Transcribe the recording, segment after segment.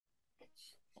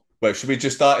Well, should we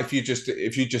just start? If you just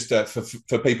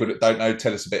for people that don't know,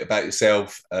 tell us a bit about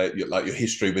yourself, like your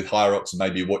history with HYROX and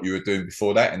maybe what you were doing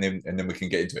before that, and then we can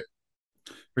get into it.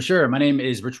 For sure. My name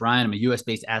is Rich Ryan. I'm a US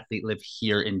based athlete, live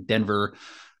here in Denver,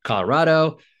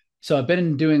 Colorado. So I've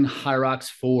been doing HYROX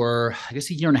for, I guess,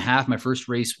 a year and a half. My first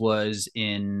race was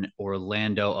in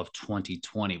Orlando of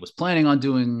 2020. Was planning on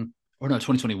doing, or no,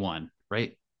 2021,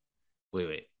 right?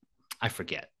 Wait. I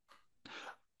forget.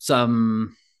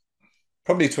 Some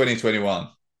Probably 2021.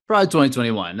 Probably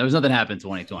 2021. There was nothing happened in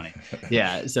 2020.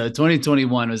 Yeah. So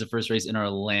 2021 was the first race in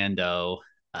Orlando.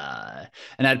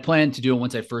 And I'd planned to do it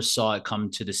once I first saw it come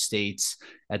to the States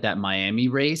at that Miami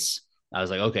race. I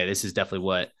was like, okay, this is definitely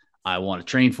what I want to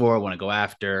train for. I want to go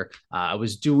after. I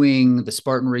was doing the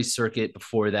Spartan race circuit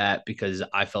before that because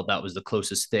I felt that was the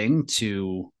closest thing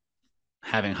to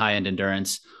having high end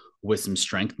endurance with some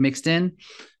strength mixed in.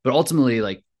 But ultimately,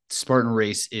 like Spartan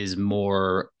race is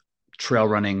more trail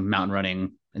running, mountain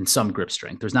running, and some grip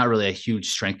strength. There's not really a huge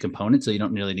strength component, so you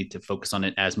don't really need to focus on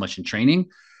it as much in training.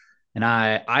 And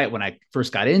I when I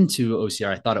first got into OCR,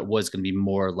 I thought it was going to be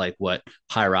more like what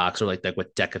HYROX or like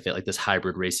what Decafit, like this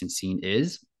hybrid racing scene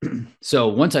is. So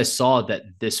once I saw that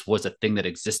this was a thing that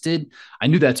existed, I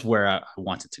knew that's where I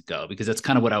wanted to go because that's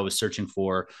kind of what I was searching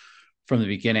for from the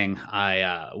beginning.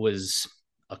 I was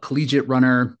a collegiate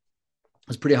runner,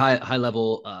 was pretty high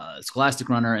level scholastic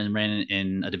runner, and ran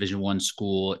in a Division I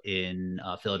school in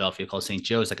Philadelphia called St.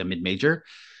 Joe's, like a mid major.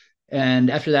 And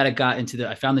after that,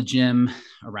 I found the gym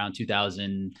around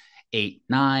 2008,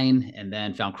 9, and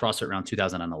then found CrossFit around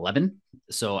 2011.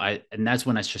 And that's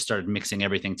when I just started mixing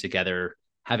everything together,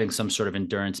 having some sort of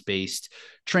endurance based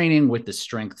training with the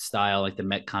strength style, like the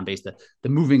Metcon based, the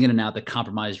moving in and out, the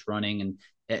compromised running,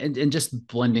 and just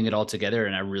blending it all together.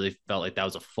 And I really felt like that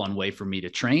was a fun way for me to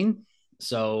train.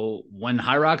 So when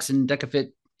HYROX and Decafit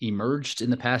emerged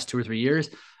in the past 2 or 3 years,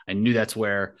 I knew that's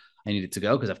where I needed to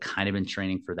go because I've kind of been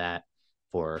training for that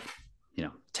for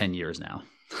 10 years now.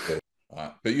 Cool.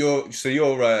 But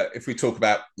if we talk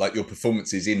about like your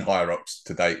performances in HYROX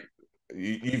to date,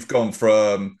 you've gone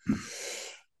from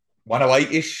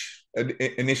 108 ish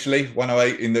initially,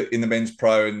 108 in the men's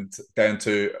pro, and down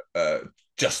to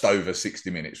just over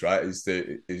 60 minutes. Right? Is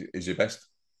your best?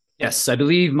 Yes, I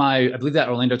believe that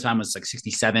Orlando time was like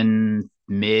 67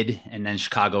 mid, and then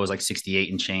Chicago was like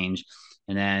 68 and change,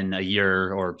 and then a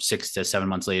year or 6 to 7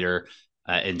 months later,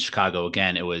 in Chicago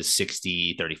again, it was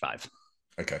 60-35.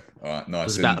 Okay, all right, So it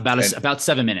was nice. about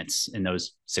 7 minutes in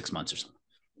those 6 months or so.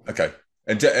 Okay,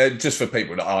 and just for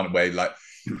people that aren't aware, like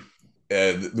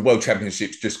the World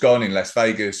Championships just gone in Las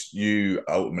Vegas, you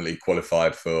ultimately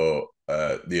qualified for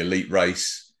the elite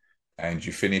race, and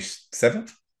you finished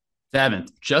seventh.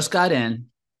 Seventh, just got in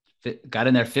there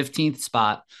 15th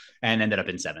spot, and ended up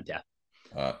in seventh. Yeah.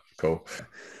 All right, cool.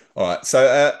 All right,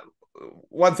 so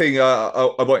one thing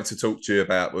I wanted to talk to you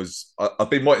about was I've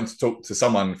been wanting to talk to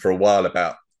someone for a while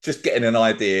about just getting an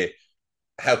idea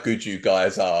how good you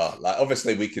guys are. Like,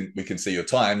 obviously, we can see your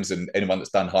times, and anyone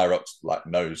that's done HYROX like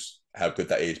knows how good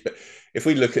that is. But if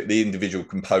we look at the individual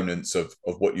components of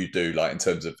what you do, like in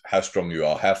terms of how strong you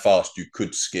are, how fast you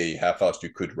could ski, how fast you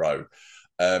could row,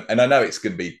 and I know it's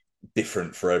going to be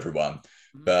different for everyone,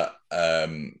 but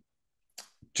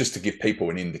just to give people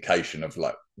an indication of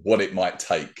like what it might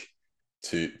take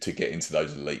to get into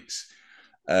those elites.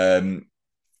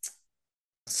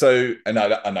 So, and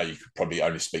I know you could probably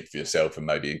only speak for yourself and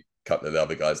maybe a couple of the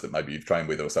other guys that maybe you've trained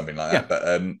with or something like Yeah. that.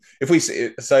 But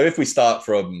if we start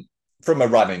from a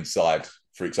running side,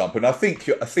 for example, and I think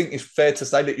it's fair to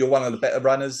say that you're one of the better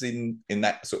runners in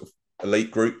that sort of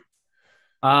elite group.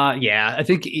 Yeah, I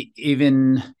think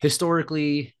even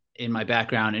historically in my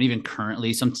background and even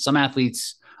currently, some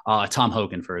athletes, Tom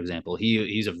Hogan, for example,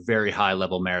 he's a very high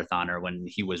level marathoner. When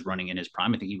he was running in his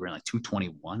prime, I think he ran like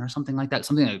 2:21 or something like that,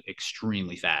 something like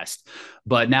extremely fast.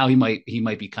 But now he might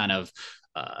be kind of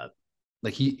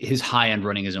like his high end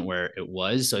running isn't where it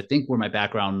was. So I think where my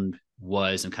background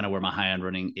was and kind of where my high end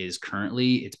running is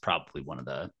currently, it's probably one of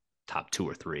the top two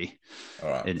or three All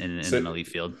right. in So an elite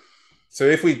field. So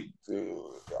if we,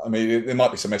 I mean, there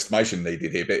might be some estimation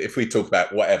needed here, but if we talk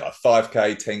about whatever,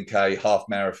 5K, 10K, half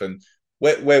marathon,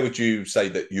 where would you say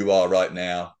that you are right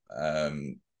now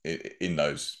in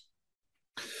those?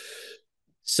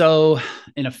 So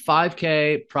in a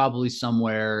 5K, probably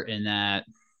somewhere in that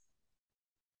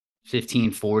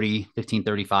 1540,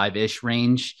 1535 ish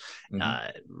range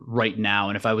Mm-hmm. right now.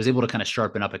 And if I was able to kind of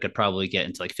sharpen up, I could probably get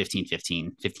into like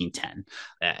 1515, 1510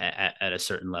 at a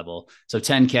certain level. So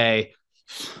 10K,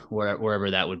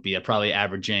 wherever that would be, I'm probably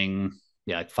averaging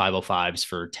like 505s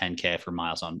for 10K for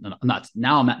miles. I'm not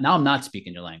now. I'm not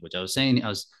speaking your language. I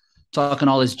was talking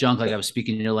all this junk like I was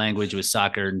speaking your language with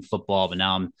soccer and football, but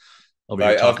now I'm over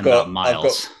here Mate, talking about I've got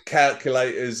miles.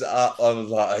 calculators up. I was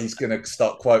like, he's going to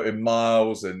start quoting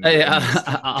miles Hey, and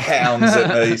pounds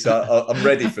at me, so I'm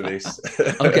ready for this.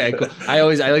 okay, cool. I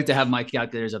like to have my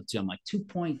calculators up too. I'm like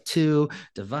 2.2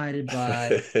 divided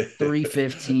by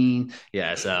 315.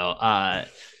 Yeah, so I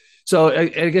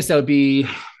guess that would be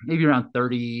maybe around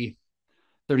 30,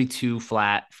 32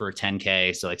 flat for a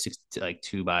 10K. So like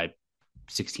 2 by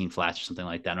 16 flats or something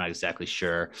like that. I'm not exactly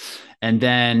sure. And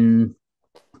then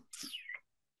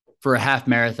for a half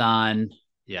marathon,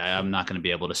 yeah, I'm not going to be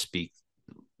able to speak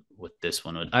with this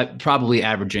one. I probably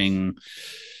averaging,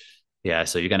 yeah.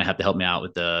 So you're going to have to help me out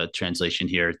with the translation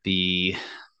here.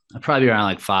 I'll probably be around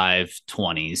like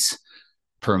 520s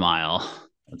per mile.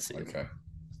 Let's see. Okay.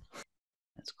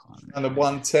 That's kilometers. Under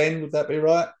 110, would that be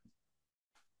right?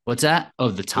 What's that? Oh,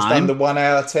 the Just under time? 1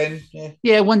 hour 10. Yeah.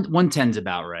 Yeah, 110's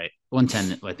about right.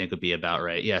 110, I think, would be about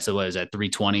right. Yeah. So what is that?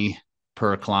 320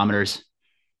 per kilometers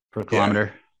per Yeah.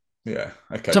 kilometer, Yeah.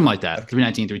 Okay. something like that. Okay.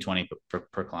 319, 320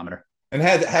 per kilometer. And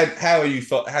how are you?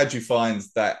 How do you find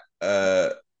that?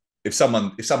 If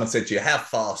someone said to you, how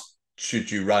fast should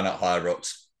you run at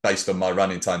HYROX based on my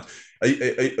running time?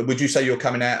 Would you say you're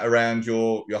coming out around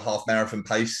your half marathon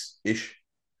pace ish?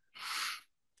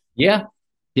 Yeah,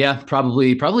 yeah,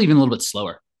 probably even a little bit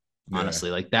slower. Yeah. Honestly,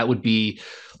 like that would be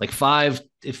like five.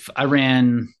 If I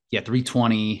ran, yeah,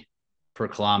 320 per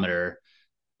kilometer,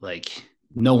 like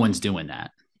no one's doing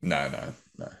that, No. No.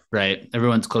 No. right?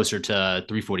 Everyone's closer to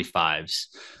 345s,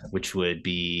 which would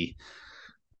be,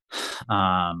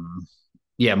 um,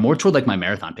 yeah, more toward like my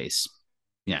marathon pace.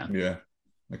 Yeah, Yeah.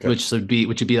 Okay. which would be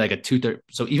like a 230.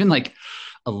 So even like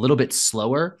a little bit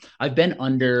slower.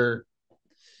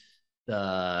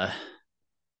 The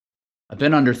I've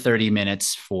been under 30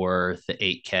 minutes for the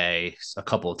 8K a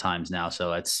couple of times now.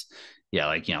 So it's, yeah,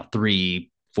 like,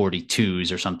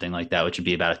 342s or something like that, which would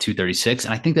be about a 236.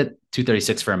 And I think that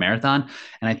 236 for a marathon.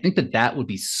 And I think that that would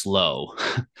be slow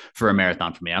for a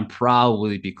marathon for me. I'm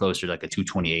probably be closer to like a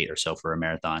 228 or so for a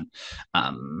marathon.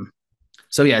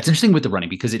 So yeah, it's interesting with the running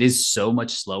because it is so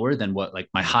much slower than what like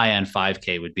my high end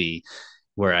 5K would be,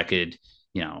 where you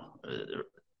know,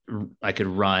 I could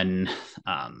run,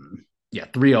 yeah,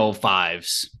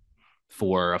 305s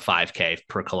for a 5K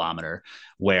per kilometer,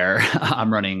 where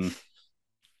I'm running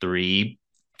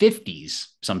 350s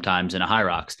sometimes in a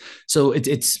HYROX. So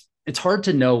it's hard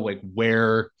to know like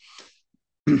where,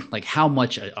 like how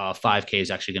much a 5K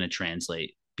is actually going to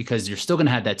translate, because you're still going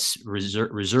to have that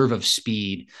reserve of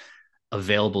speed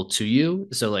available to you.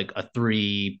 So like a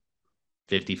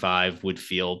 355 would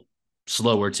feel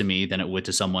slower to me than it would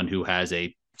to someone who has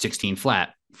a 16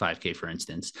 flat 5K, for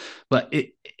instance. But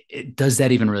it does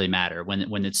that even really matter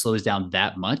when it slows down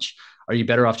that much? Are you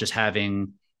better off just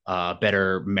having a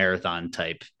better marathon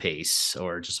type pace,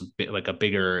 or just like a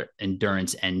bigger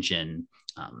endurance engine?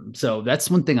 So that's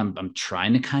one thing I'm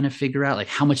trying to kind of figure out, like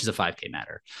how much does a 5K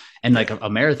matter? And like Yeah. a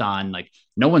marathon, like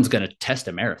no one's going to test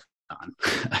a marathon.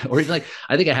 Or even like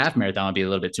I think a half marathon would be a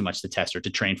little bit too much to test or to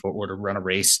train for, or to run a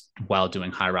race while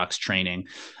doing HYROX training.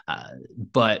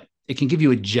 But it can give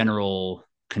you a general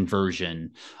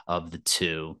conversion of the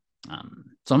two.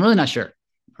 So I'm really not sure.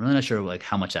 I'm really not sure like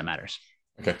how much that matters.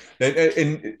 Okay.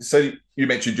 So you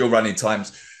mentioned your running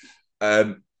times.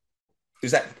 Um,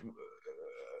 is that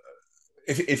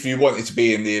if you wanted to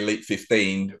be in the elite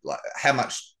 15, like how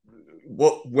much?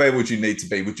 Where would you need to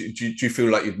be? Do you feel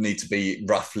like you'd need to be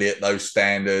roughly at those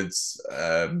standards?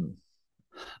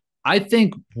 I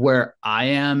think where I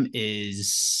am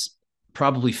is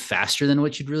probably faster than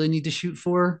what you'd really need to shoot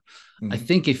for. I Mhm.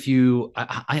 think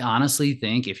I honestly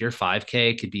think if your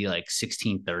 5K could be like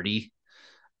 16:30,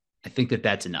 I think that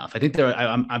that's enough. I think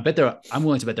I bet I'm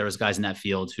willing to bet there was guys in that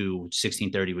field who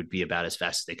 16:30 would be about as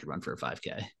fast as they could run for a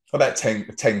 5K. About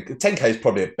 10K is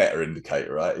probably a better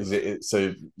indicator, right? Is it?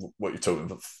 So what you're talking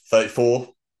about, 34?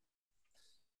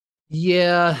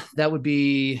 Yeah, that would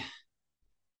be,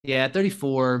 yeah,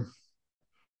 34.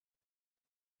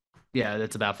 Yeah,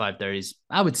 that's about 5:30s.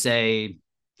 I would say,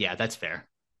 yeah, that's fair.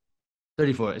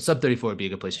 34, sub 34 would be a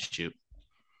good place to shoot.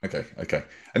 Okay, okay.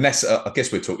 And that's, I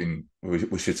guess we're talking,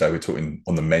 we should say we're talking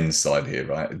on the men's side here,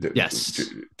 right? Yes.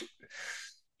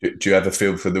 Do you have a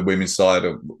feel for the women's side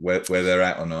of where they're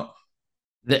at or not?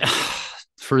 The,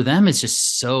 for them, it's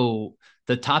just so,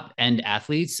 the top end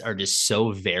athletes are just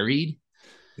so varied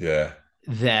Yeah.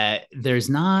 that there's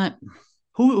not,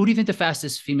 who do you think the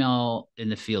fastest female in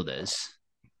the field is?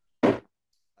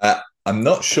 I'm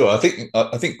not sure.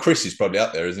 I think Chris is probably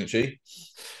up there, isn't she?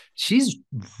 She's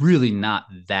really not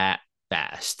that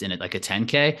fast in it, like a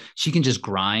 10K. She can just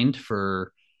grind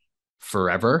for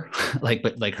forever.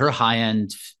 But like her high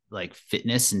end like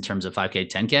fitness in terms of 5K,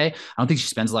 10K, I don't think she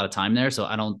spends a lot of time there. So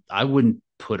I wouldn't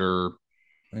put her.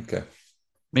 Okay.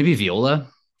 Maybe Viola.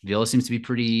 Viola seems to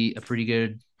be a pretty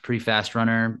good, pretty fast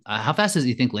runner. How fast does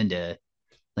you think Linda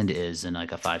is in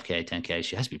like a 5K, 10K?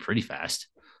 She has to be pretty fast.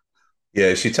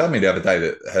 Yeah, she told me the other day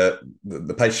that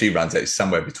the pace she runs at is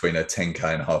somewhere between a 10K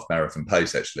and a half marathon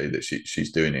pace, actually, that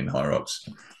she's doing in HYROX.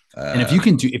 And if you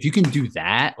can do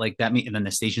that, like that mean and then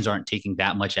the stations aren't taking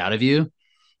that much out of you,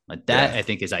 like that Yeah, I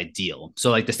think is ideal.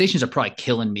 So like the stations are probably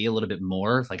killing me a little bit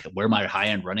more, like where my high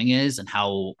end running is and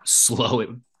how slow it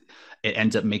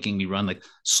ends up making me run like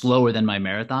slower than my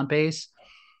marathon pace.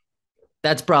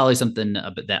 That's probably something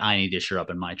that I need to shore up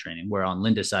in my training. Where on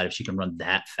Linda's side, if she can run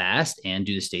that fast and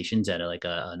do the stations at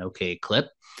an okay clip,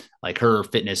 like her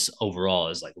fitness overall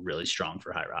is like really strong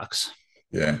for HYROX.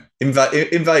 yeah. In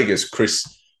Vegas, Chris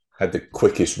had the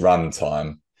quickest run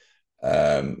time.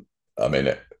 I mean,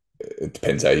 it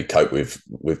depends how you cope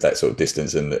with that sort of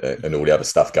distance and all the other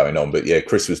stuff going on. But yeah,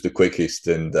 Chris was the quickest,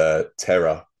 and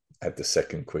Tara had the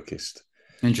second quickest.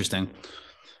 Interesting.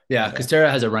 Yeah, because Tara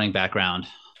has a running background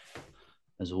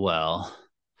as well.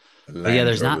 But yeah,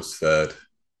 there's Landra not. was third.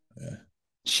 Yeah.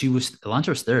 Elantra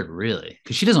was third, really,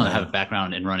 because she doesn't have a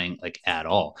background in running like at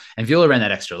all. And Viola ran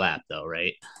that extra lap though,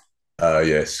 right?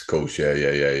 Yes, of course. Yeah,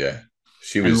 yeah, yeah, yeah.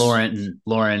 She And was.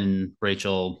 Lauren and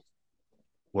Rachel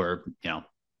were,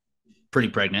 pretty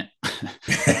pregnant at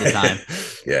the time.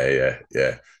 Yeah, yeah,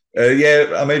 yeah.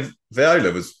 Yeah, I mean,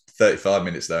 Viola was 35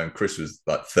 minutes though, and Chris was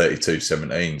like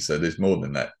 32:17. So there's more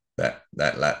than that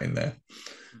lap in there.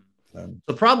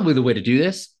 So probably the way to do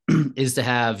this is to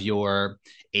have your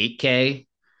 8K,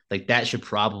 like that should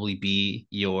probably be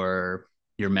your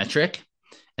metric,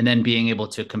 and then being able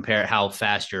to compare how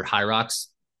fast your HYROX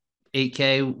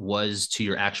 8K was to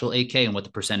your actual 8K and what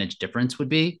the percentage difference would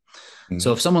be.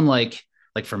 So Mhm. if someone like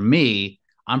for me,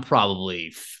 I'm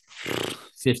probably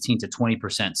 15 to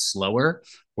 20% slower,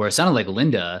 where it sounded like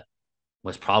Linda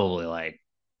was probably like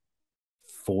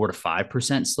 4 to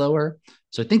 5% slower.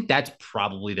 So I think that's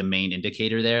probably the main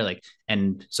indicator there. Like,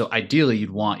 and so ideally you'd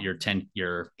want your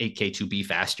 8K to be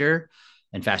faster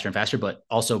and faster, but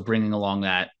also bringing along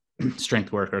that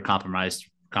strength work or compromised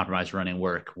running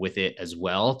work with it as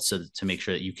well. So to make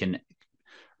sure that you can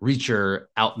reach your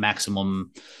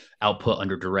maximum output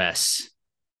under duress,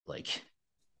 like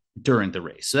during the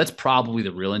race. So that's probably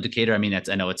the real indicator. I mean,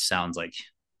 I know it sounds like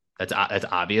that's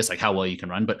obvious, like how well you can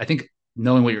run, but I think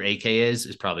knowing what your AK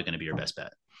is probably going to be your best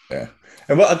bet. Yeah.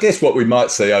 And I guess what we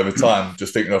might see over time,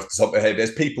 just thinking off the top of my head,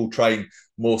 as people train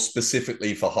more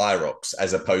specifically for HYROX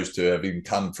as opposed to having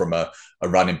come from a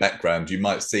running background, you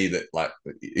might see that, like,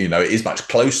 it is much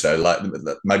closer. Like,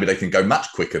 maybe they can go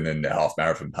much quicker than their half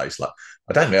marathon pace. Like,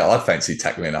 I don't know. I fancy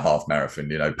tackling a half marathon,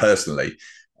 personally.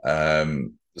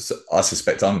 So I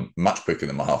suspect I'm much quicker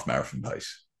than my half marathon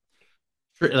pace.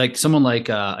 Like someone like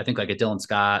I think like a Dylan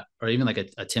Scott or even like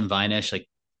a Tim Vinish, like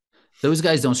those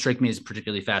guys don't strike me as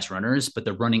particularly fast runners, but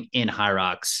the running in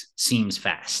HYROX seems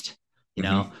fast,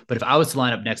 Mm-hmm. But if I was to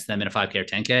line up next to them in a 5K or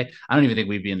 10K, I don't even think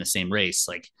we'd be in the same race,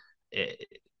 like it,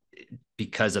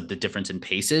 because of the difference in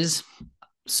paces.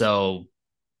 So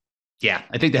yeah,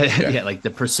 I think that Yeah. yeah, like the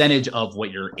percentage of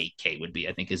what your 8K would be,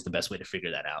 I think is the best way to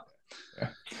figure that out. Yeah.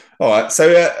 All right.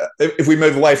 So if we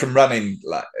move away from running,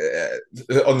 like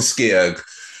on the ski erg,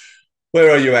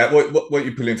 where are you at? What are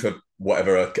you pulling for?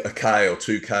 Whatever a K or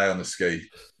 2K on the ski.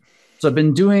 So I've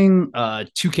been doing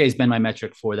 2K has been my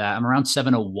metric for that. I'm around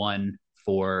 701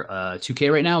 for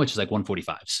 2K right now, which is like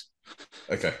 145s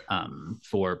Okay.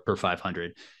 for per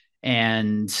 500.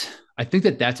 And I think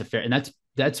that that's a fair, and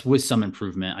that's with some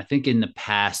improvement. I think in the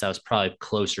past I was probably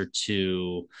closer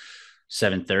to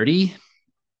 730,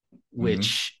 Mm-hmm.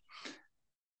 which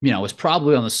was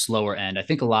probably on the slower end. I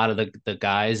think a lot of the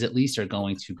guys at least are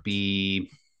going to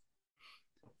be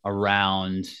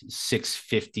around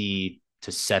 650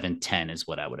 to 710 is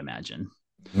what I would imagine.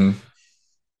 Mm-hmm.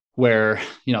 Where,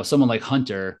 someone like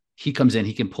Hunter, he comes in,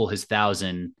 he can pull his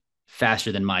 1,000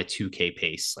 faster than my 2K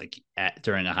pace, like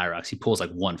during a HYROX. He pulls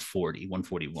like 140,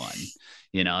 141.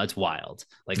 It's wild.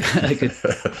 Like,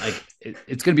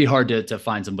 it's going to be hard to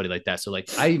find somebody like that. So, like,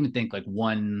 I even think like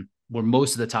one where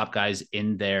most of the top guys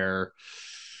in their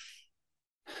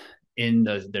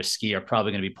ski are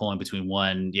probably going to be pulling between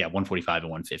 145 and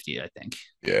 150, I think.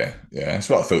 Yeah, yeah, that's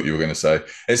what I thought you were going to say.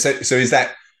 So is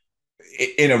that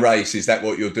in a race? Is that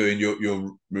what you're doing? You're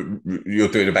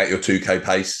doing about your 2K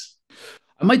pace?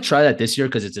 I might try that this year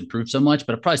because it's improved so much,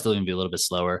 but I'm probably still going to be a little bit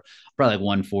slower. Probably like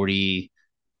 148.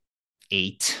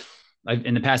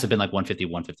 In the past, I've been like 150,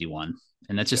 151.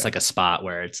 And that's just Yeah, like a spot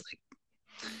where it's like,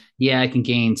 yeah, I can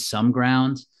gain some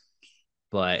ground,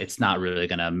 but it's not really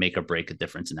going to make or break a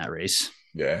difference in that race.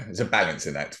 Yeah, it's a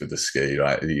balancing act with the ski,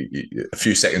 right? A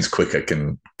few seconds quicker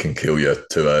can kill you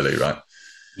too early, right?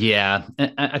 Yeah.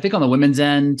 I think on the women's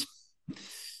end,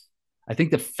 I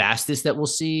think the fastest that we'll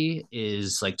see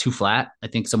is like two flat. I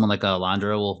think someone like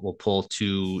Alondra will pull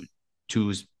two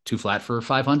flat for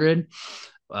 500.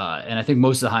 And I think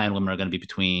most of the high end women are going to be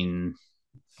between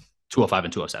 205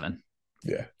 and 207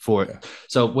 Yeah, for yeah,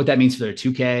 so what that means for their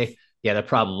 2K, yeah, they're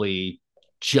probably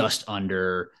just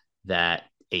under that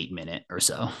 8 minute or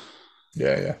so.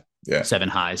 yeah, yeah, yeah. Seven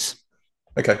highs.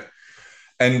 Okay,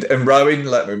 and rowing,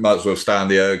 like we might as well stay on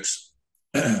the ergs.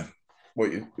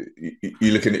 What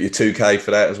you looking at your 2K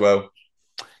for that as well?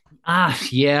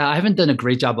 Yeah, I haven't done a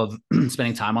great job of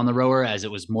spending time on the rower as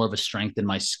it was more of a strength in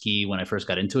my ski when I first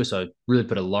got into it. So I really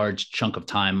put a large chunk of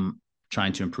time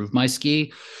trying to improve my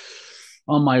ski.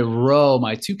 On my row,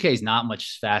 my 2K is not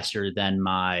much faster than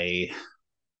my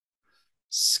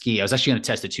ski. I was actually going to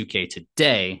test a 2K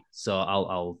today, so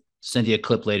I'll send you a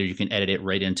clip later. You can edit it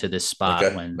right into this spot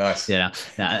Okay, when nice.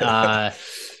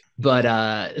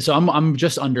 but so I'm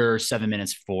just under 7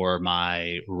 minutes for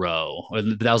my row.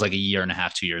 That was like a year and a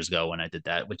half, 2 years ago when I did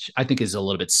that, which I think is a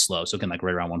little bit slow. So again, like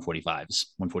right around 145s,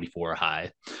 144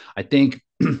 high. I think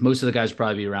most of the guys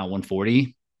probably be around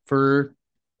 140 for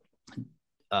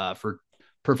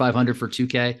per 500 for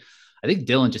 2K. I think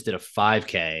Dylan just did a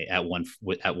 5K at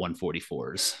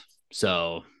 144s.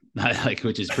 So like,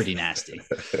 which is pretty nasty.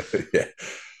 Yeah,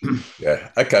 yeah.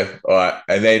 Okay, all right.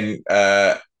 And then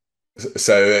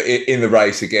so in the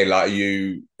race again, like are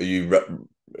you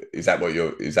is that what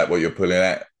you're pulling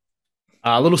at?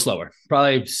 A little slower,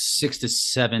 probably 6 to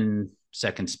 7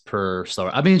 seconds per slower.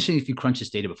 I've been interested if you crunch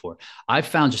this data before. I've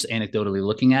found just anecdotally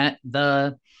looking at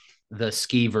the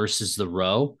ski versus the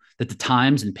row that the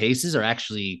times and paces are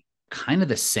actually kind of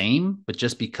the same, but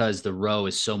just because the row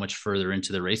is so much further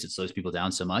into the race, it slows people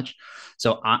down so much.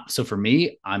 So for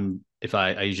me, I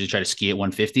usually try to ski at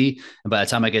 150, and by the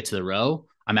time I get to the row,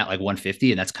 I'm at like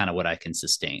 150, and that's kind of what I can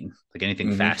sustain. Like anything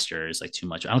Mm-hmm. faster is like too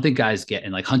much. I don't think guys get,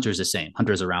 and like Hunter's the same.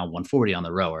 Hunter's around 140 on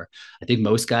the rower. I think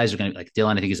most guys are going to like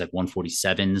Dylan. I think he's like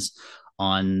 147s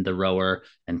on the rower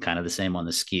and kind of the same on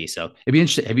the ski. So it'd be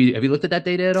interesting. Have you looked at that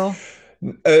data at all?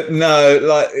 No,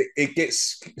 like it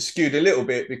gets skewed a little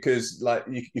bit because like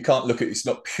you can't look at it's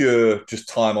not pure just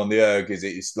time on the erg, is it?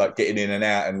 It's like getting in and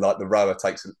out, and like the rower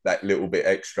takes that little bit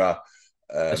extra.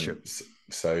 That's true.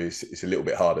 So it's a little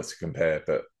bit harder to compare.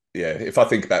 But yeah, if I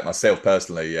think about myself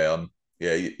personally, yeah,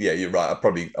 you're right. I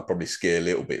probably ski a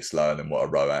little bit slower than what I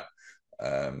row at,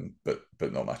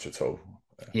 but not much at all.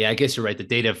 Yeah, I guess you're right. The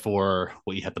data for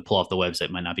what you have to pull off the website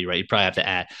might not be right. You probably have to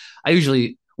add.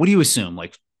 What do you assume?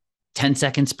 Like 10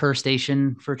 seconds per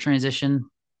station for transition?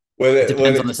 It Well,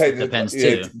 depends it on the, it depends. depends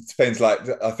Yeah, too. it depends. Like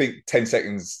I think 10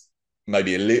 seconds,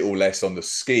 maybe a little less on the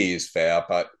ski is fair,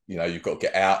 but you've got to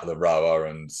get out of the rower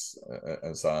and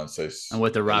so on. So And it's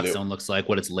what the a rock little, zone looks like,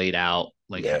 what it's laid out.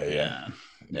 Like, yeah, yeah, yeah.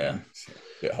 Yeah. yeah, it's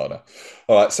a bit harder.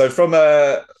 All right. So from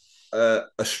a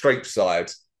strength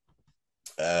side,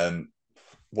 um,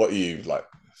 what are you like?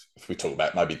 If we talk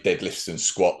about maybe deadlifts and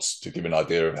squats to give an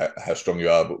idea of how strong you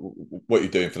are, but what are you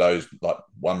doing for those, like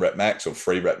 1 rep max or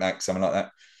 3 rep max, something like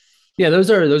that? Yeah, those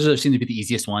are seem to be the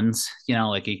easiest ones.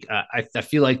 Like I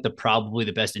feel like probably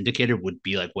the best indicator would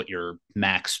be like what your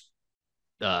max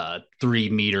 3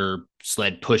 meter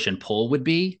sled push and pull would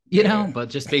be, Yeah, but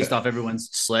just based off everyone's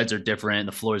sleds are different,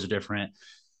 the floors are different.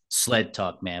 Sled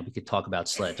talk, man. We could talk about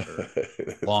sleds for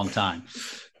a long time.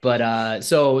 But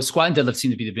so squat and deadlift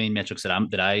seem to be the main metrics that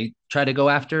I try to go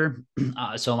after.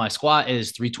 So my squat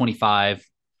is 325.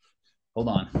 Hold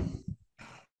on.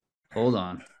 Hold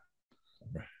on.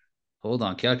 Hold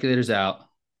on. Calculator's out.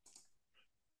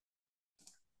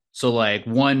 So like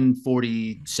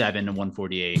 147 and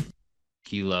 148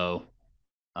 kilo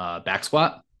back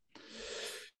squat.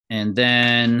 And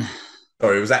then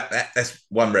Sorry, was that's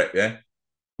 1 rep, yeah?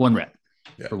 1 rep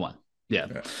Yeah, for one. Yeah.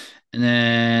 yeah. And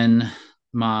then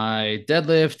my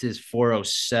deadlift is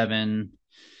 407.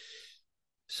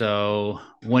 So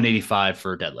 185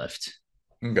 for deadlift.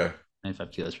 Okay.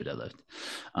 95 kilos for deadlift.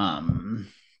 Um,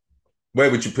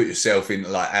 Where would you put yourself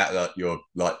in, like out of your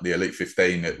like the Elite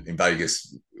 15 in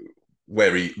Vegas?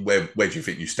 Where do you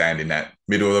think you stand in that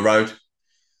middle of the road?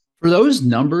 for those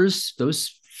numbers,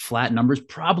 those flat numbers,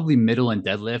 probably middle and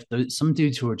deadlift. Some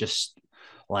dudes who are just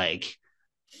like,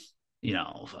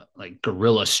 like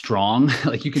gorilla strong,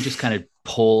 like you can just kind of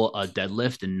pull a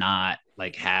deadlift and not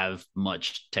like have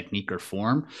much technique or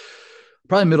form.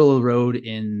 Probably middle of the road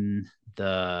in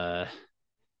the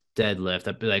deadlift.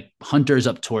 I'd be like Hunter's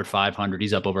up toward 500.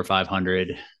 He's up over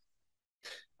 500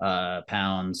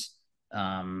 pounds.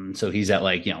 So he's at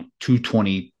like,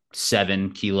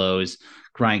 227 kilos.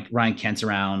 Ryan Kent's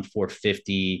around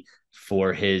 450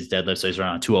 for his deadlift. So he's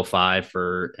around 205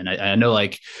 for, and I know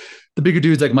like the bigger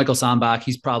dudes like Michael Sambach,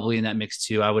 he's probably in that mix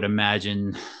too. I would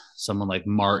imagine someone like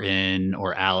Martin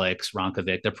or Alex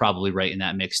Ronkovic, they're probably right in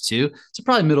that mix too. So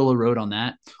probably middle of the road on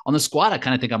that. On the squat, I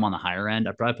kind of think I'm on the higher end.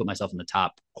 I probably put myself in the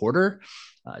top quarter,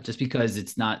 just because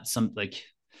it's not some like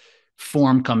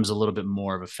form comes a little bit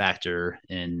more of a factor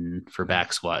in for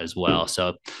back squat as well.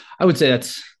 So I would say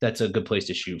that's a good place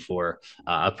to shoot for.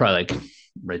 Probably like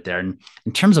right there. And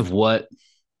in terms of what,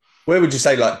 Where would you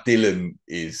say like Dylan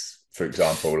is, for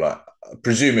example? Like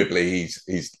presumably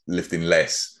he's lifting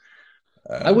less.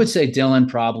 I would say Dylan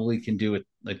probably can do it,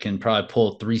 like can probably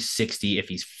pull 360 if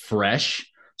he's fresh.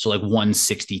 So like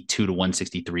 162 to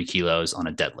 163 kilos on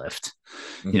a deadlift.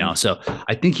 Mm-hmm. So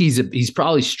I think he's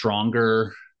probably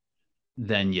stronger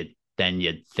than you'd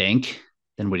think,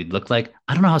 than what he'd look like.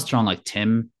 I don't know how strong like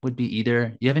Tim would be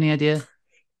either. You have any idea?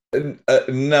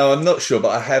 No, I'm not sure, but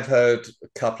I have heard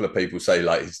a couple of people say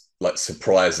like he's like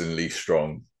surprisingly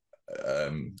strong.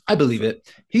 I believe for,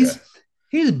 it. yeah,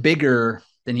 He's bigger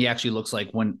than he actually looks like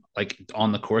when like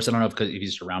on the course. I don't know if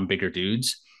he's around bigger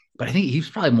dudes, but I think he's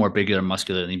probably more bigger and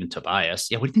muscular than even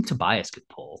Tobias. Yeah, what do you think Tobias could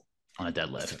pull on a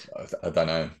deadlift? I don't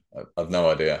know. I've no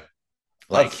idea.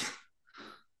 Like, I've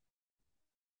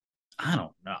I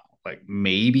don't know. Like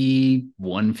maybe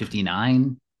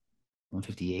 159,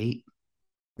 158.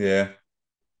 yeah.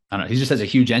 I don't know. He just has a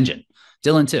huge engine.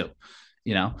 Dylan too,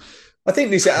 you know. I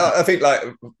think this. I think like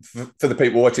for the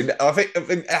people watching, I think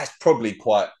that's probably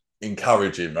quite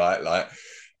encouraging, right? Like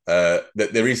that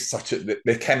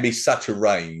there can be such a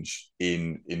range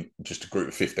in just a group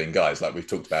of 15 guys. Like we've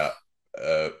talked about,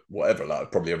 whatever,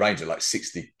 like probably a range of like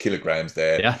 60 kilograms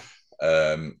there. Yeah.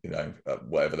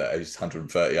 Whatever that is,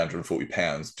 130, 140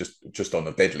 pounds just on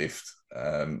the deadlift.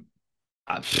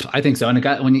 I think so. And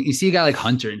when you see a guy like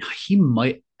Hunter, he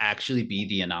might actually be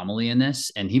the anomaly in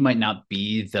this, and he might not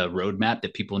be the roadmap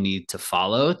that people need to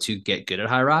follow to get good at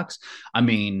HYROX. I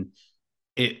mean,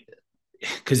 it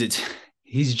because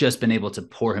he's just been able to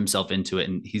pour himself into it,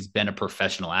 and he's been a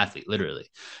professional athlete literally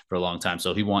for a long time.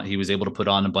 So he was able to put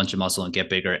on a bunch of muscle and get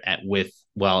bigger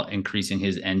while increasing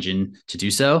his engine to do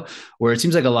so. Where it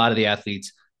seems like a lot of the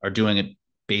athletes are doing it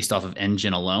based off of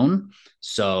engine alone.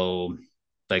 So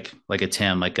like a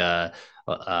Tim, like a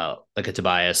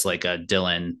Tobias, like a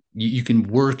Dylan, you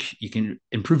can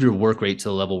improve your work rate to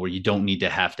the level where you don't need to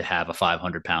have a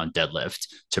 500-pound deadlift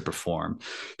to perform.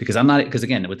 Because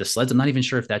again, with the sleds, I'm not even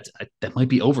sure if that might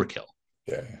be overkill.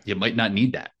 Yeah, You might not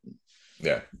need that.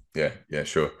 yeah,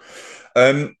 sure.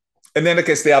 And then I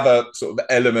guess the other sort of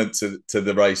element to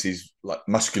the race is like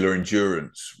muscular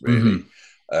endurance, really.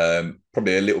 Mm-hmm.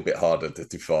 Probably a little bit harder to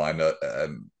define.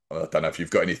 I don't know if you've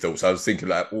got any thoughts. I was thinking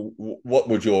like, what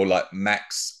would your like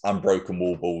max unbroken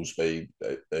wall balls be?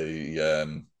 Yeah,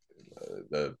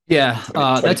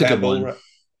 20 that's a good ball, one. right?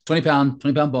 20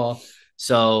 pound ball.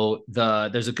 So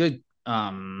there's a good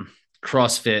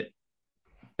CrossFit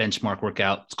benchmark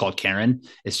workout. It's called Karen.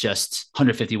 It's just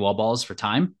 150 wall balls for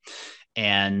time.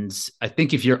 And I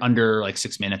think if you're under like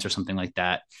 6 minutes or something like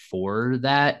that for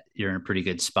that, you're in a pretty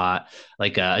good spot.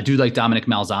 Like a dude like Dominic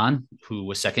Malzahn, who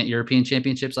was second European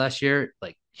championships last year,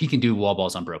 like he can do wall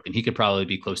balls unbroken. He could probably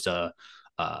be close to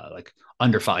like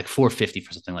under five, like 450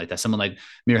 for something like that. Someone like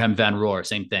Mirjam van Roor,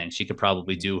 same thing. She could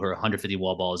probably do her 150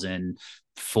 wall balls in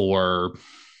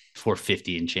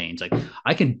 450 and change. Like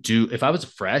I can do, if I was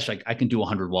fresh, like I can do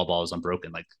 100 wall balls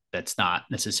unbroken. Like that's not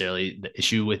necessarily the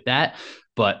issue with that.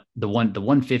 But the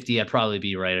 150, I'd probably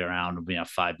be right around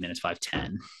 5 minutes,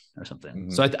 5:10 or something.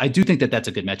 Mm-hmm. So I do think that's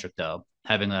a good metric though,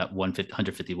 having that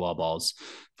 150 wall balls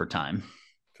for time.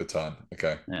 For time,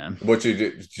 okay. Yeah. What do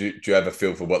you do? Do you have a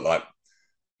feel for what like?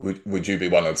 Would you be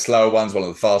one of the slower ones, one of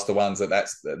the faster ones at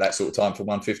that sort of time for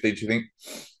 150? Do you think?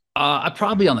 I'd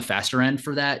probably on the faster end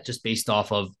for that, just based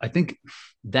off of, I think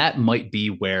that might be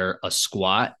where a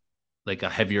squat, like a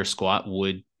heavier squat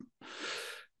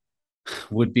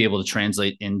would be able to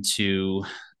translate into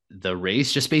the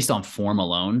race just based on form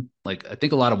alone. Like I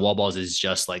think a lot of wall balls is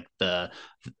just like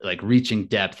reaching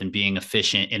depth and being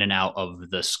efficient in and out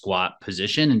of the squat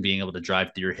position and being able to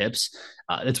drive through your hips.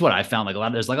 That's what I found.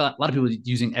 Like there's like a lot of people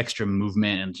using extra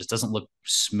movement and it just doesn't look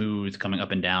smooth coming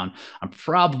up and down. I'm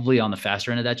probably on the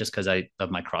faster end of that just because I have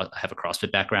a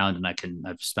CrossFit background and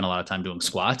I've spent a lot of time doing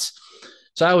squats.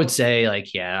 So I would say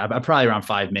like, yeah, I'm probably around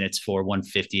 5 minutes for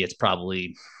 150. It's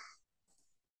probably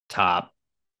top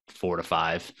 4 to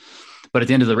 5. But at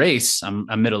the end of the race, I'm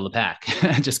middle of the pack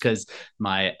just because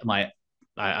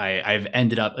I've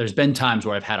ended up, there's been times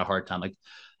where I've had a hard time. Like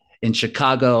in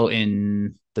Chicago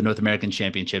in the North American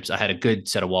Championships, I had a good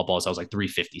set of wall balls. I was like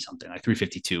 350 something, like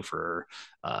 352 for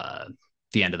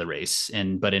the end of the race.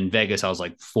 But in Vegas, I was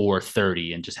like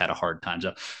 430 and just had a hard time.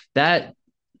 So that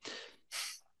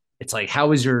it's like,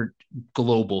 how is your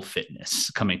global fitness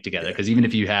coming together? Yeah. Because even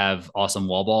if you have awesome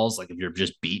wall balls, like if you're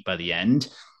just beat by the end,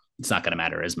 it's not going to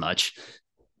matter as much.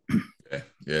 Yeah,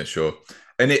 yeah, sure.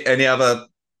 Any other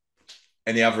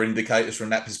indicators from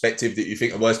that perspective that you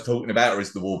think are worth talking about, or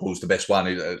is the wall balls the best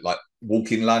one? Like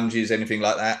walking lunges, anything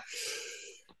like that?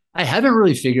 I haven't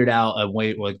really figured out a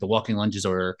way like the walking lunges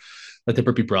or like the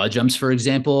burpee broad jumps, for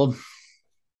example.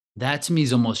 That to me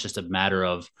is almost just a matter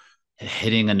of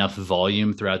hitting enough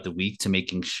volume throughout the week to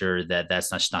making sure that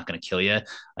that's not going to kill you.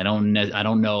 I don't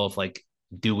know if like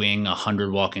doing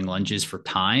 100 walking lunges for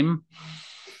time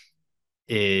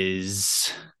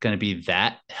is going to be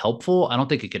that helpful. I don't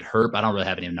think it could hurt, but I don't really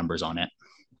have any numbers on it.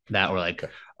 That or like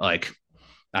I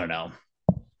don't know,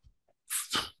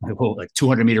 like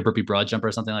 200-meter burpee broad jump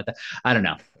or something like that. I don't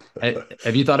know.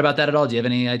 Have you thought about that at all? Do you have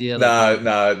any idea? Like No, what?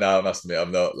 no, no. I must admit,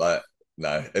 I'm not like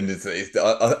no. And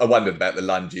I wondered about the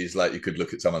lunges. Like you could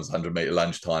look at someone's 100-meter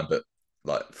lunge time, but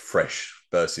like fresh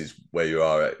versus where you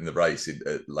are in the race,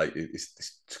 like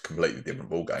it's a completely different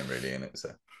ball game, really, isn't it?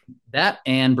 So That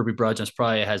and burpee broad jumps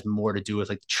probably has more to do with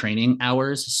like training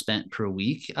hours spent per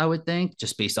week, I would think,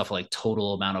 just based off of like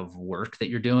total amount of work that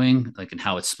you're doing, like and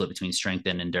how it's split between strength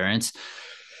and endurance.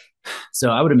 So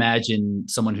I would imagine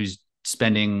someone who's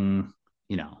spending,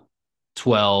 you know,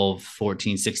 12,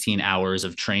 14, 16 hours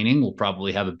of training will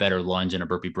probably have a better lunge and a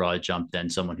burpee broad jump than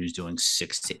someone who's doing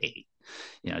 6 to 8,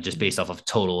 just based off of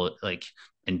total like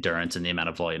endurance and the amount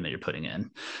of volume that you're putting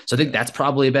in. So I think yeah. that's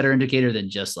probably a better indicator than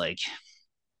just like,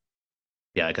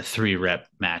 yeah, like a 3 rep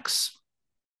max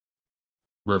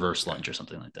reverse lunge or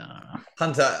something like that. I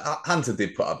don't know. Hunter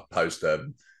did put up a post a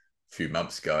few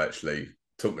months ago, actually,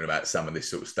 talking about some of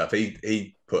this sort of stuff. He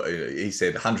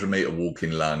said 100-meter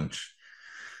walking lunge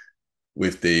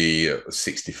with the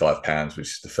 65 pounds, which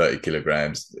is the 30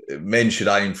 kilograms. Men should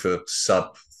aim for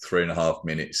sub 3.5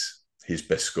 minutes. His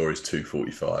best score is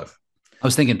 2:45. I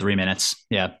was thinking 3 minutes.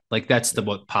 Yeah. Like that's Yeah.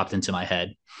 what popped into my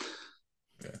head.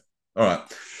 Yeah. All right.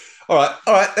 All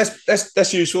right.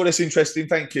 That's useful. That's interesting.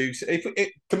 Thank you.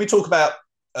 Can we talk about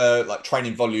like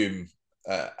training volume?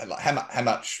 Like how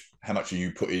much are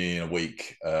you putting in a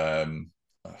week? I mean,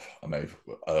 I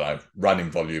don't know,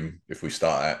 running volume. If we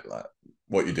start at like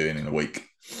what you're doing in a week.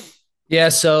 Yeah.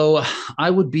 So I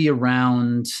would be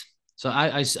around. So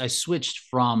I switched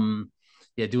from,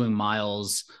 yeah, doing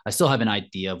miles. I still have an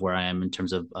idea of where I am in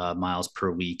terms of miles per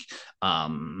week.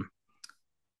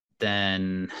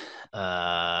 Then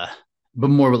but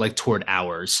more like toward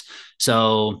hours.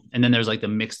 So, and then there's like the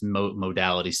mixed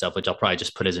modality stuff, which I'll probably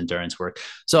just put as endurance work.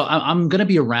 So I'm going to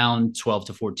be around 12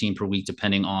 to 14 per week,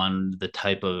 depending on the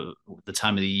time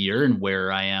of the year and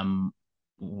where I am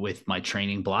with my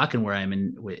training block and where I'm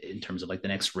in terms of like the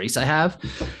next race I have.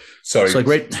 Sorry, So like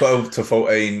right 12 to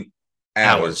 14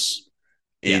 hours hours.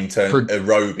 Yeah. in turn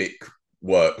aerobic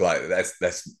work. Like that's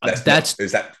not, That's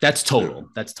is that that's total.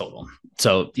 That's total.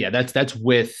 So yeah, that's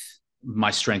with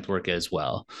my strength work as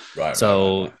well. right.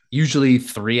 So usually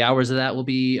 3 hours of that will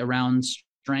be around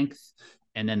strength,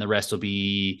 and then the rest will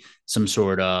be some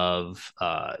sort of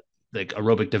like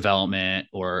aerobic development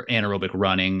or anaerobic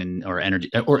running and or energy,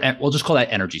 or we'll just call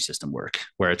that energy system work,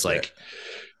 where it's Yeah. like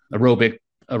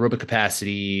aerobic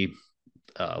capacity,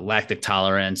 lactic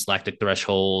tolerance, lactic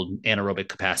threshold, anaerobic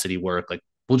capacity work. Like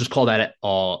we'll just call that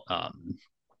all.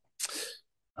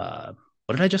 What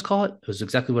did I just call it? It was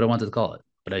exactly what I wanted to call it,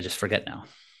 but I just forget now.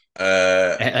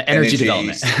 Energy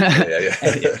development.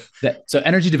 Energies. Yeah. So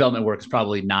energy development work is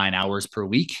probably 9 hours per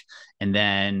week, and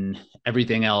then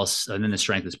everything else, and then the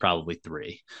strength is probably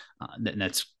 3. And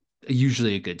that's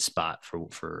usually a good spot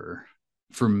for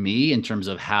me in terms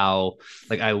of how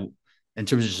in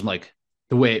terms of just like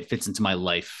the way it fits into my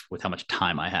life with how much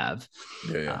time I have.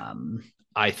 Yeah.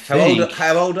 I think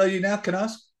How old are you now? Can I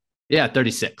ask? yeah,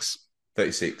 36.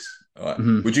 36. All right.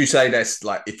 Mm-hmm. Would you say that's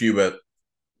like if you were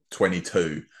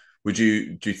 22, do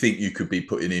you think you could be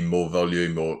putting in more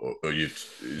volume or you'd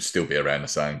still be around the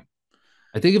same?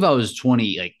 I think if I was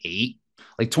 28,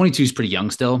 like 22 is pretty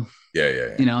young still,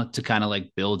 Yeah. to kind of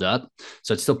like build up.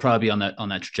 So it's still probably on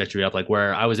that trajectory up, like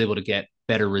where I was able to get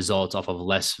better results off of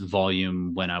less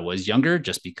volume when I was younger,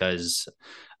 just because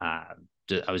I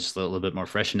was just a little bit more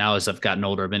fresh. And now as I've gotten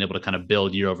older, I've been able to kind of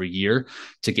build year over year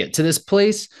to get to this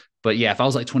place. But yeah, if I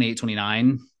was like 28,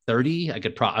 29, 30,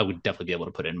 I would definitely be able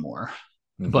to put in more.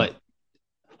 Mm-hmm. But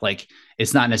like,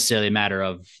 it's not necessarily a matter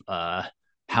of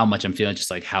how much I'm feeling,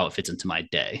 just like how it fits into my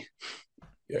day.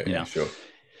 Yeah, sure.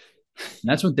 And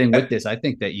that's one thing Uh, with this. I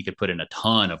think that you could put in a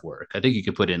ton of work. I think you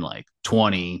could put in like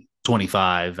 20,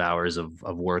 25 hours of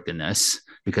work in this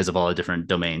because of all the different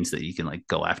domains that you can like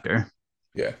go after.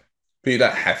 yeah, but you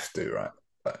don't have to, right?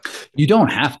 But, You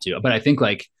don't have to, but I think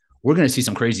like we're going to see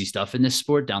some crazy stuff in this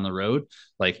sport down the road.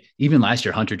 Like even last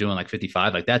year, Hunter doing like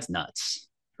 55, like that's nuts.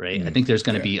 Right. I think there's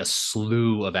going to yeah. be a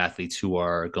slew of athletes who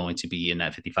are going to be in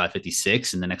that 55,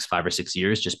 56 in the next 5 or 6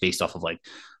 years, just based off of like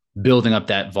building up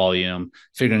that volume,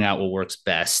 figuring out what works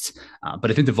best.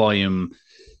 But I think the volume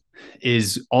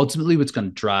is ultimately what's going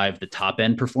to drive the top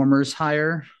end performers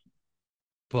higher.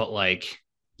 But like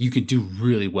you could do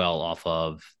really well off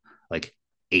of like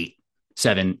 8,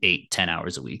 7, 8, 10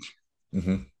 hours a week.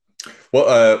 Mm-hmm.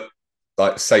 What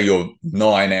like say your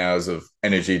 9 hours of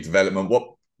energy development,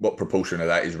 what proportion of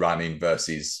that is running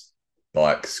versus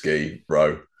bike, ski,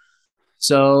 row?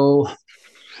 So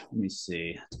let me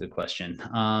see. That's a good question.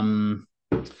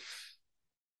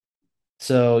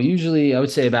 So usually I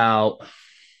would say about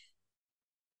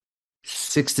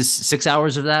 6 to 6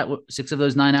 hours of that, 6 of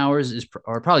those 9 hours is,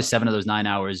 or probably 7 of those 9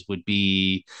 hours would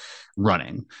be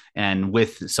running. And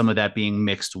with some of that being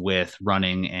mixed with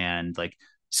running and like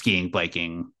skiing,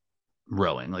 biking,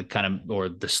 rowing, like kind of, or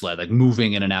the sled, like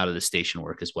moving in and out of the station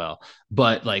work as well.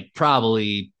 But like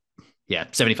probably, yeah,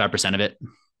 75% of it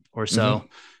or Mm-hmm. so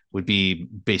would be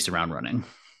based around running.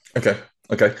 Okay,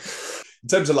 okay. In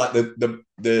terms of like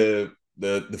the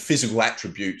physical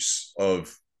attributes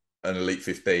of an elite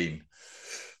 15,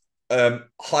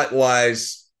 height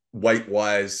wise, weight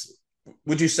wise,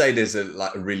 would you say there's a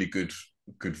like a really good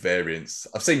variance?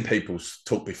 I've seen people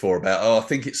talk before about, oh, I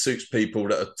think it suits people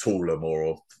that are taller more,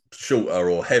 or shorter,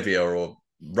 or heavier, or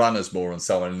runners more, and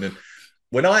so on. And then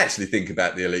when I actually think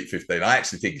about the Elite 15, I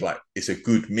actually think like it's a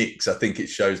good mix. I think it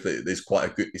shows that it's quite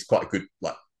a good,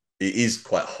 like it is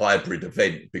quite a hybrid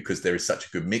event because there is such a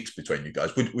good mix between you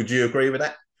guys. Would you agree with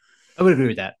that? I would agree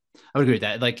with that. I would agree with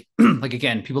that. Like, like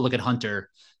again, people look at Hunter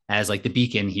as like the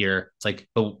beacon here. It's like,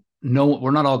 but no,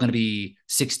 we're not all going to be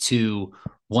 6'2",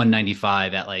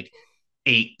 195 at like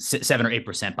 7 or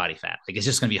 8% body fat. Like it's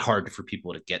just going to be hard for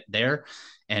people to get there.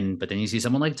 And but then you see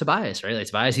someone like Tobias, right? Like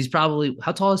Tobias, he's probably,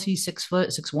 how tall is he? 6 foot,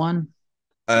 6'1".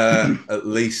 At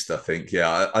least I think,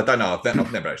 yeah. I don't know.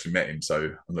 I've never actually met him,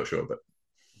 so I'm not sure. But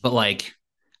But like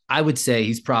I would say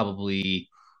he's probably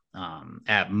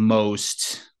at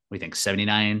most, what do you think,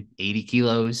 79, 80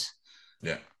 kilos,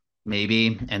 yeah,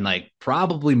 maybe. And like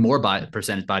probably more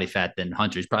percentage body fat than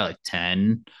Hunter. He's probably like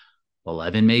 10,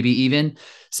 11, maybe even.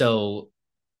 So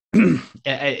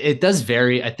it does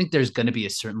vary. I think there's going to be a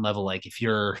certain level. Like if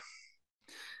you're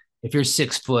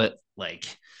 6 foot, like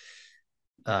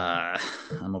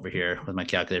I'm over here with my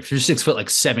calculator. If you're 6 foot, like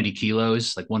 70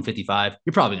 kilos, like 155,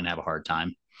 you're probably going to have a hard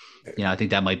time. I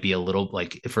think that might be a little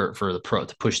like for the pro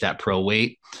to push that pro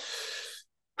weight.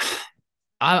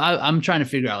 I'm trying to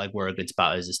figure out like where a good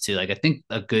spot is too. Like I think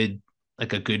a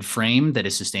good frame that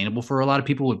is sustainable for a lot of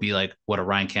people would be like what a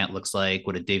Ryan Kent looks like,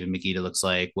 what a David Makita looks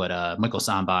like, what Michael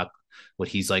Sambach, what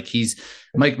he's like.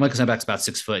 Michael Sambach's about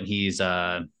 6 foot, and he's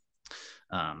um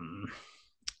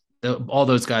all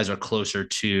those guys are closer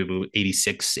to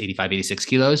 86, 85, 86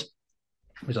 kilos,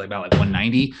 which is like about like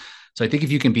 190. So I think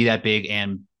if you can be that big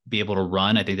and be able to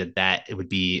run, I think that it would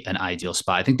be an ideal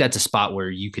spot. I think that's a spot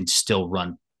where you can still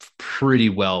run pretty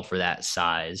well for that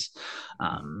size.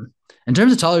 In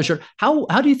terms of taller, short, how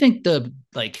do you think the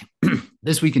like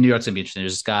this week in New York's gonna be interesting?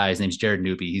 There's this guy, his name's Jared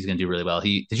Newby. He's gonna do really well.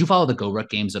 Did you follow the Go Ruck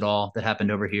games at all that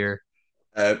happened over here?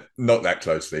 not that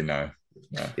closely. No,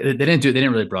 no. They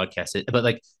didn't really broadcast it, but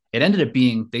like it ended up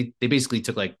being they basically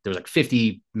took like there was like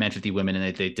 50 men, 50 women,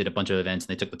 and they did a bunch of events,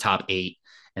 and they took the top eight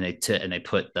and they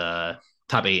put the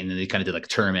top eight, and then they kind of did like a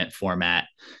tournament format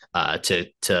to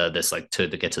this like to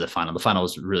get to the final. The final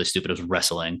was really stupid. It was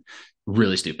wrestling,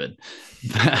 really stupid.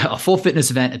 A full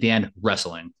fitness event at the end,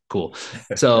 wrestling, cool.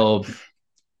 So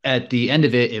at the end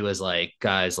of it, it was like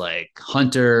guys like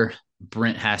Hunter,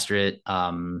 Brent Hastert,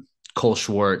 Cole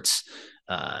Schwartz.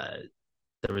 Uh,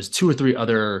 there was two or three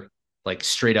other like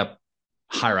straight up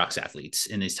HYROX athletes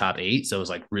in these top eight. So it was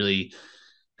like really,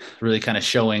 really kind of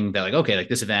showing that like, okay, like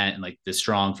this event and like this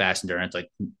strong, fast endurance, like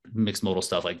mixed modal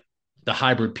stuff, like the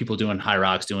hybrid people doing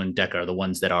HYROX, doing DECA are the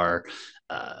ones that are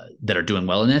doing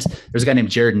well in this. There's a guy named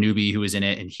Jared Newby who was in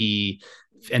it, and he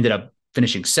ended up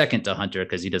finishing second to Hunter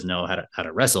because he doesn't know how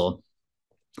to wrestle.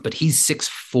 But he's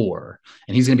 6'4",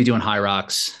 and he's going to be doing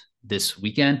HYROX this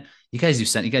weekend. You guys do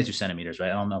centimeters, right?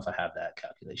 I don't know if I have that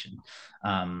calculation.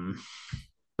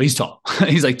 But he's tall.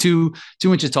 He's like two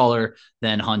inches taller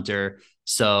than Hunter.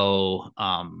 So,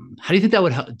 how do you think that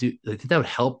would help? Do you think that would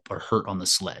help or hurt on the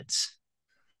sleds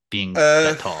being Uh,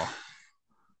 that tall?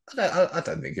 I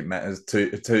don't think it matters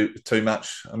too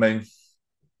much. I mean,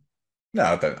 no,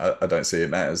 I don't see it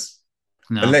matters.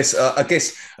 No, Unless I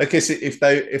guess if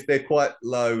they're quite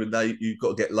low and you've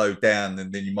got to get low down,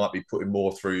 and then you might be putting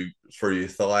more through your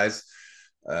thighs,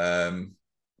 um,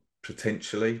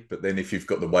 potentially. But then if you've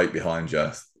got the weight behind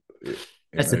you, it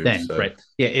that's the moves. thing, So right?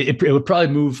 Yeah, it would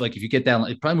probably move like if you get down,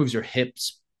 it probably moves your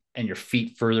hips and your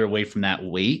feet further away from that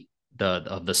weight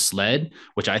of the sled,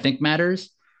 which I think matters.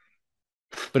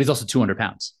 But he's also 200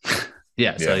 pounds.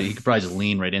 Yeah, so yeah, you could probably just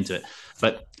lean right into it.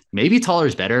 But maybe taller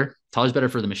is better. Taller is better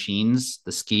for the machines,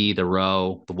 the ski, the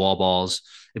row, the wall balls.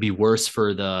 It'd be worse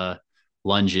for the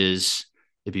lunges.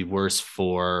 It'd be worse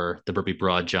for the burpee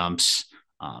broad jumps.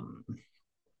 Um,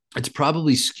 it's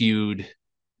probably skewed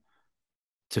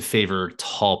to favor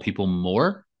tall people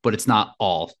more, but it's not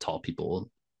all tall people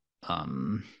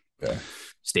um, yeah.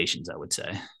 stations, I would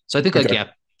say. So I think like, Okay. yeah,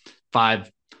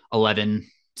 5'11",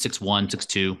 6'1",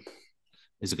 6'2"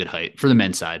 is a good height for the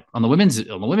men's side. On the women's, it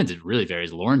really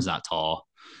varies. Lauren's not tall.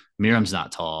 Miriam's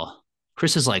not tall.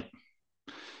 Chris is like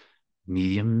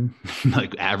medium,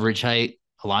 like average height.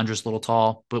 Alondra's a little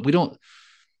tall, but we don't.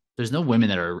 There's no women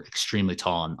that are extremely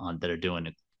tall on that are doing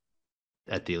it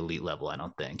at the elite level. I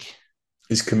don't think.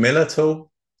 Is Camilla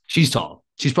tall? She's tall.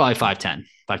 She's probably 5'10",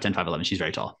 5'10", 5'11". She's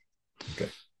very tall. Okay.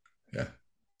 Yeah.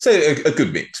 So a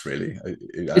good mix, really.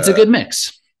 It's a good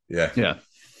mix. Yeah. Yeah,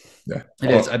 Yeah.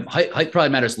 it is. Height probably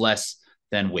matters less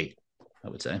than weight, I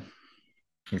would say.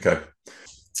 Okay.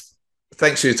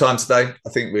 Thanks for your time today. I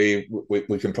think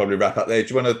we can probably wrap up there. Do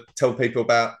you want to tell people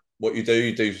about what you do?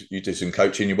 You do some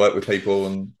coaching. You work with people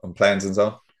on plans and so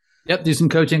on. Yep, do some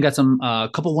coaching. Got some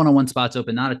couple one-on-one spots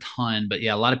open, not a ton, but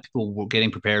yeah, a lot of people were getting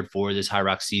prepared for this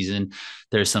HYROX season.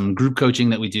 There's some group coaching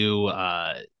that we do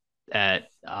at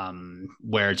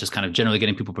where it's just kind of generally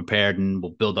getting people prepared, and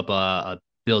we'll build up a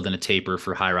build and a taper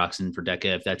for HYROX and for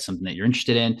DECA if that's something that you're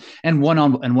interested in, and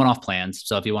one-off plans.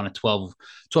 So if you want a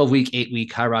 12 week, 8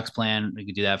 week HYROX plan, we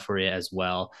could do that for you as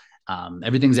well.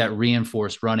 Everything's at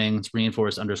Reinforced Running. It's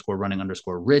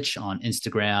reinforced_running_rich on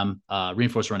Instagram,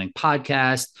 Reinforced Running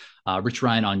Podcast, Rich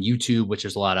Ryan on YouTube, which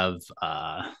there's a lot of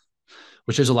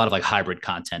like hybrid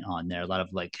content on there, a lot of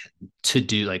like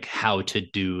how to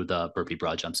do the burpee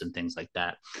broad jumps and things like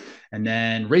that. And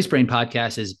then Race Brain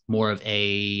Podcast is more of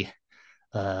a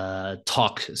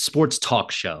sports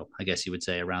talk show, I guess you would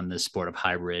say, around the sport of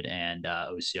hybrid and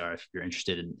OCR if you're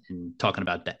interested in talking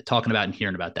about and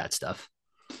hearing about that stuff.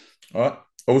 All right.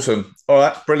 Awesome. All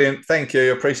right. Brilliant. Thank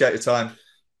you. Appreciate your time.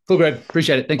 Cool, Greg.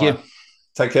 Appreciate it. Thank All you. right.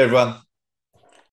 Take care, everyone.